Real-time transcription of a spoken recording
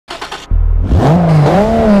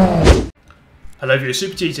Hello viewers,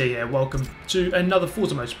 Super GT here. Welcome to another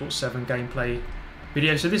Forza Motorsport 7 gameplay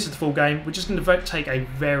video. So this is the full game. We're just going to take a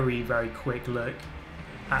very quick look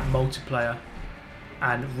at multiplayer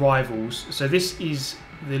and rivals. So this is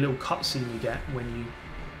the little cutscene you get when you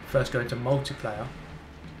first go into multiplayer.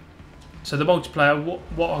 So the multiplayer,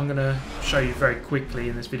 what I'm going to show you very quickly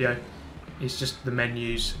in this video is just the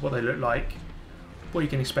menus, what they look like, what you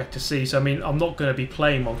can expect to see. So I mean, I'm not going to be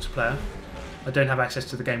playing multiplayer. I don't have access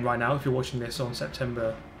to the game right now if you're watching this on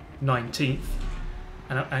September 19th.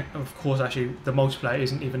 And of course, actually, the multiplayer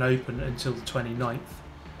isn't even open until the 29th,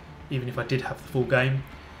 even if I did have the full game.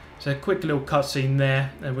 So a quick little cutscene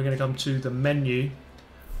there, and we're going to come to the menu,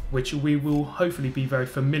 which we will hopefully be very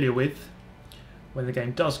familiar with when the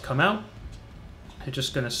game does come out. We're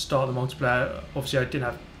just going to start the multiplayer. Obviously, I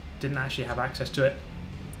didn't actually have access to it.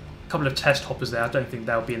 A couple of test hoppers there. I don't think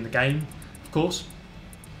they'll be in the game, of course.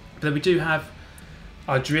 But then we do have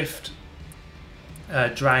our drift,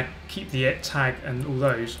 drag, keep the it, tag, and all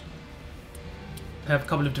those. We have a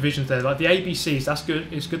couple of divisions there, like the ABCs. That's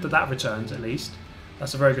good. It's good that that returns at least.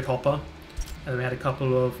 That's a very good hopper. And then we had a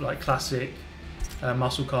couple of like classic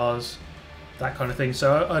muscle cars, that kind of thing.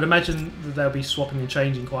 So I'd imagine that they'll be swapping and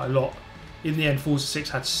changing quite a lot. In the end, Forza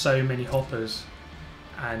 6 had so many hoppers,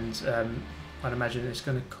 and I'd imagine it's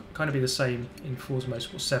going to kind of be the same in Forza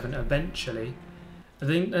Motorsport 7 eventually. I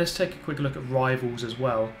think let's take a quick look at rivals as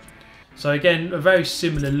well. So again, a very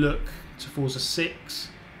similar look to Forza 6,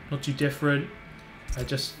 not too different.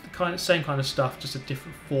 Just same kind of stuff, just a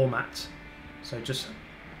different format. So just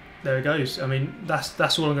there it goes. I mean,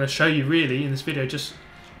 that's all I'm going to show you really in this video, just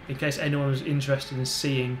in case anyone was interested in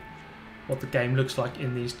seeing what the game looks like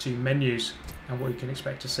in these two menus and what you can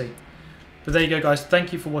expect to see. But there you go, guys.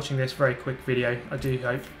 Thank you for watching this very quick video. I do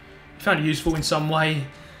hope you found it useful in some way.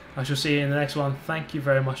 I shall see you in the next one. Thank you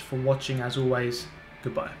very much for watching as always.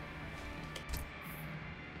 Goodbye.